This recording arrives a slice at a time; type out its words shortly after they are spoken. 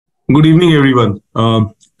Good evening, everyone.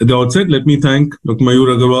 At the outset, let me thank Dr.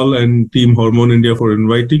 Mayur Agarwal and Team Hormone India for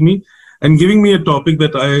inviting me and giving me a topic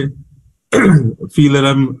that I feel that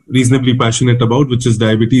I'm reasonably passionate about, which is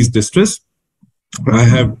diabetes distress. I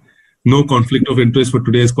have no conflict of interest for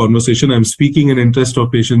today's conversation. I'm speaking in interest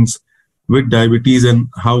of patients with diabetes and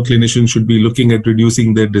how clinicians should be looking at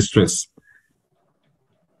reducing their distress.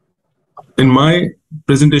 In my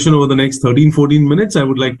presentation over the next 13-14 minutes, I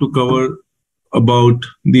would like to cover about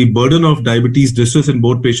the burden of diabetes distress in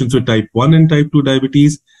both patients with type 1 and type 2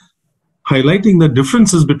 diabetes, highlighting the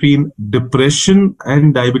differences between depression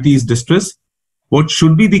and diabetes distress, what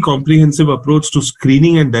should be the comprehensive approach to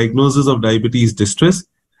screening and diagnosis of diabetes distress,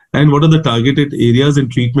 and what are the targeted areas and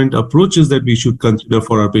treatment approaches that we should consider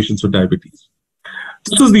for our patients with diabetes.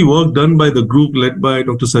 This was the work done by the group led by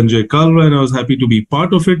Dr. Sanjay Kalra, and I was happy to be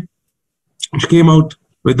part of it, which came out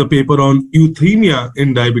with a paper on euthymia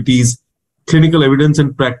in diabetes, clinical evidence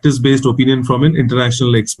and practice-based opinion from an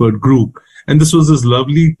international expert group. And this was this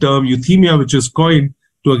lovely term euthymia, which is coined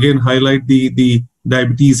to again highlight the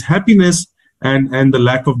diabetes happiness and the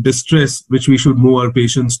lack of distress, which we should move our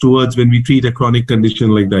patients towards when we treat a chronic condition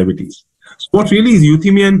like diabetes. So what really is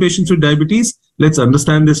euthymia in patients with diabetes? Let's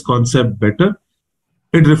understand this concept better.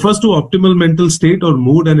 It refers to optimal mental state or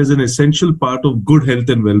mood and is an essential part of good health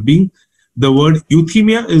and well-being. The word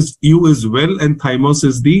euthymia is eu is well and thymos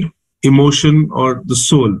is the emotion or the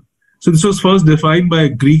soul. So this was first defined by a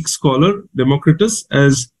Greek scholar, Democritus,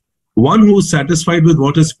 as one who is satisfied with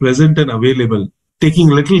what is present and available, taking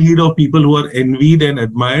little heed of people who are envied and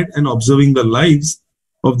admired, and observing the lives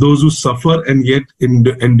of those who suffer and yet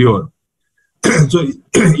endure. So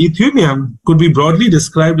euthymia could be broadly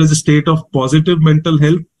described as a state of positive mental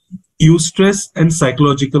health, eustress, and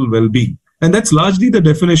psychological well-being. And that's largely the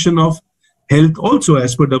definition of health also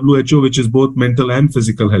as per WHO, which is both mental and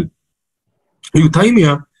physical health.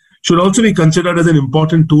 Euthymia should also be considered as an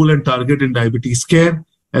important tool and target in diabetes care,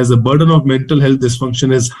 as the burden of mental health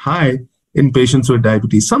dysfunction is high in patients with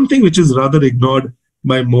diabetes, something which is rather ignored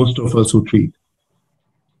by most of us who treat.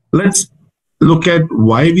 Let's look at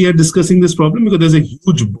why we are discussing this problem, because there's a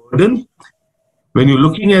huge burden. When you're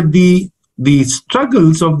looking at the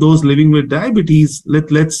struggles of those living with diabetes,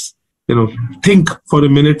 let's think for a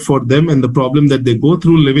minute for them and the problem that they go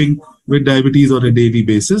through living with diabetes on a daily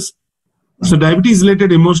basis. So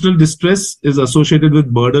diabetes-related emotional distress is associated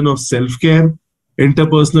with burden of self-care,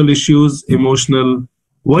 interpersonal issues, emotional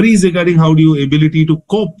worries regarding how do you ability to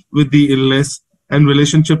cope with the illness, and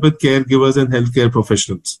relationship with caregivers and healthcare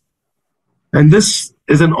professionals. And this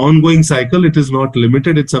is an ongoing cycle. It is not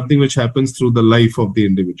limited. It's something which happens through the life of the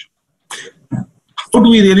individual. How do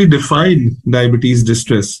we really define diabetes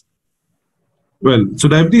distress? Well, so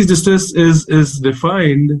diabetes distress is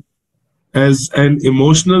defined as an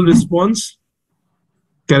emotional response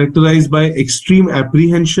characterized by extreme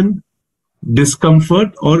apprehension,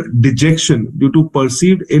 discomfort, or dejection due to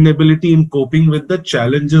perceived inability in coping with the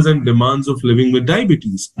challenges and demands of living with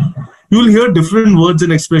diabetes. You will hear different words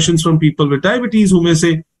and expressions from people with diabetes who may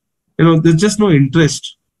say, there's just no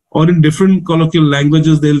interest. Or in different colloquial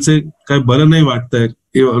languages, they'll say, they'll say,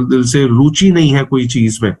 ruchi nahi hai koi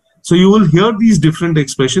cheez mein. So you will hear these different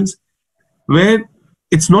expressions where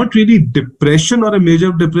it's not really depression or a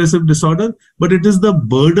major depressive disorder, but it is the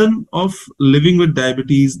burden of living with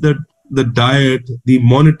diabetes, the diet, the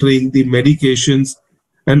monitoring, the medications,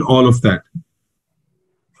 and all of that.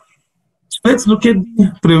 So let's look at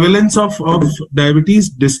the prevalence of diabetes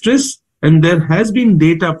distress. And there has been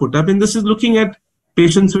data put up, and this is looking at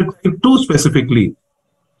patients with type 2 specifically.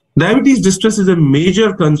 Diabetes distress is a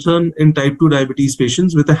major concern in type 2 diabetes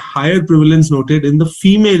patients, with a higher prevalence noted in the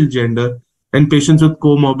female gender and patients with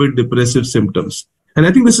comorbid depressive symptoms. And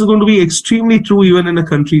I think this is going to be extremely true even in a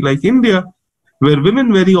country like India, where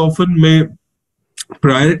women very often may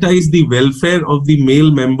prioritize the welfare of the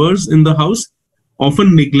male members in the house,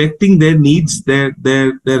 often neglecting their needs, their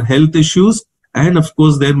health issues, and of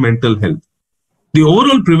course their mental health. The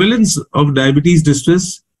overall prevalence of diabetes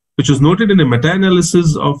distress, which was noted in a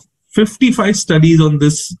meta-analysis of 55 studies on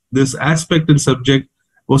this aspect and subject,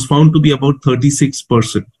 was found to be about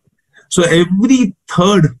 36%. So every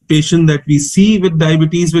third patient that we see with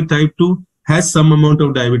diabetes with type 2 has some amount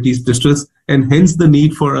of diabetes distress, and hence the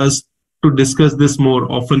need for us to discuss this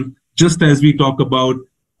more often, just as we talk about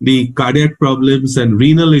the cardiac problems and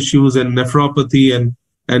renal issues and nephropathy and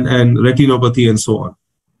retinopathy and so on.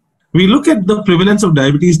 We look at the prevalence of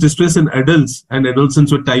diabetes distress in adults and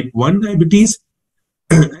adolescents with type 1 diabetes.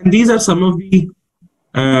 And these are some of the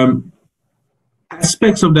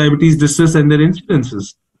aspects of diabetes distress and their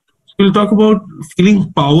incidences. We'll talk about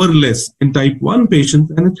feeling powerless in type 1 patients,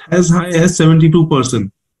 and it's as high as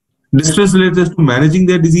 72%. Distress related to managing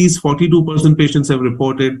their disease, 42% patients have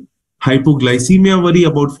reported. Hypoglycemia worry,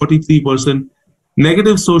 about 43%.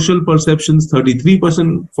 Negative social perceptions,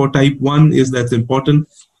 33% for type 1 is that's important.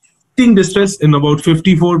 Eating distress in about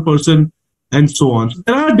 54%, and so on. So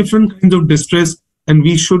there are different kinds of distress, and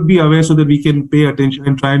we should be aware so that we can pay attention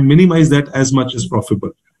and try and minimize that as much as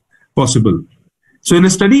possible. So in a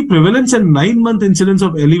study, prevalence and 9-month incidence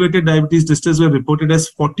of elevated diabetes distress were reported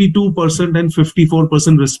as 42% and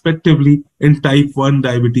 54% respectively in type 1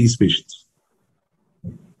 diabetes patients.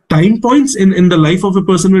 Time points in the life of a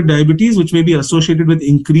person with diabetes, which may be associated with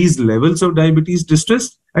increased levels of diabetes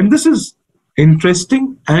distress. And this is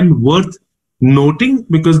interesting and worth noting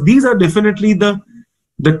because these are definitely the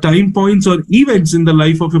time points or events in the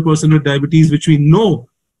life of a person with diabetes, which we know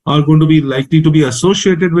are going to be likely to be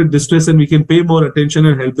associated with distress, and we can pay more attention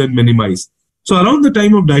and help them minimize. So around the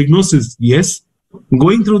time of diagnosis, yes,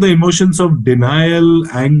 going through the emotions of denial,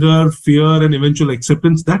 anger, fear, and eventual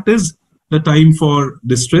acceptance, that is the time for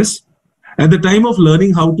distress. At the time of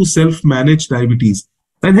learning how to self-manage diabetes.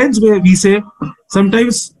 And hence where we say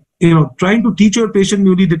sometimes, trying to teach your patient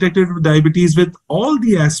newly detected with diabetes with all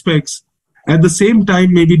the aspects at the same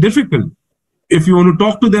time may be difficult. If you want to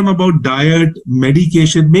talk to them about diet,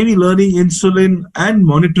 medication, maybe learning insulin and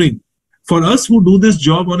monitoring, for us who do this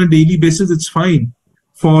job on a daily basis, it's fine.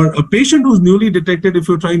 For a patient who's newly detected, if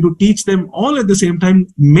you're trying to teach them all at the same time,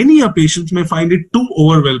 many patients may find it too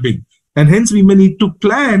overwhelming. And hence we may need to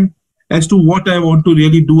plan as to what I want to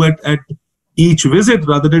really do at each visit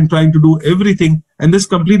rather than trying to do everything. And this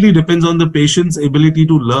completely depends on the patient's ability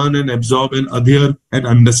to learn and absorb and adhere and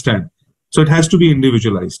understand. So it has to be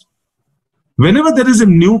individualized. Whenever there is a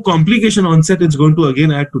new complication onset, it's going to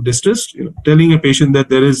again add to distress. Telling a patient that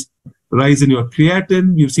there is rise in your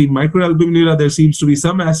creatinine, you've seen microalbuminuria, there seems to be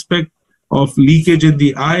some aspect of leakage in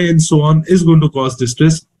the eye and so on, is going to cause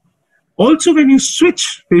distress. Also, when you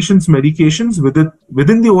switch patients' medications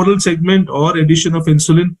within the oral segment or addition of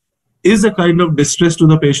insulin is a kind of distress to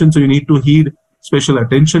the patient, so you need to heed special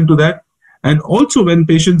attention to that. And also when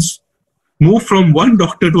patients move from one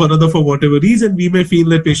doctor to another for whatever reason, we may feel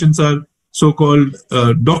that patients are so-called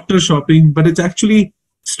doctor shopping, but it's actually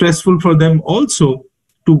stressful for them also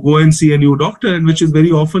to go and see a new doctor, and which is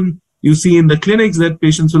very often you see in the clinics that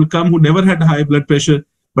patients will come who never had high blood pressure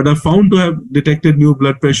but are found to have detected new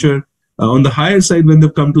blood pressure on the higher side when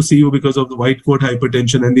they've come to see you because of the white coat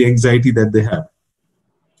hypertension and the anxiety that they have.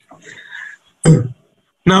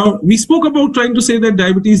 Now, we spoke about trying to say that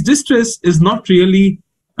diabetes distress is not really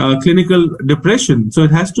clinical depression, so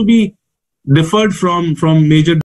it has to be differed from major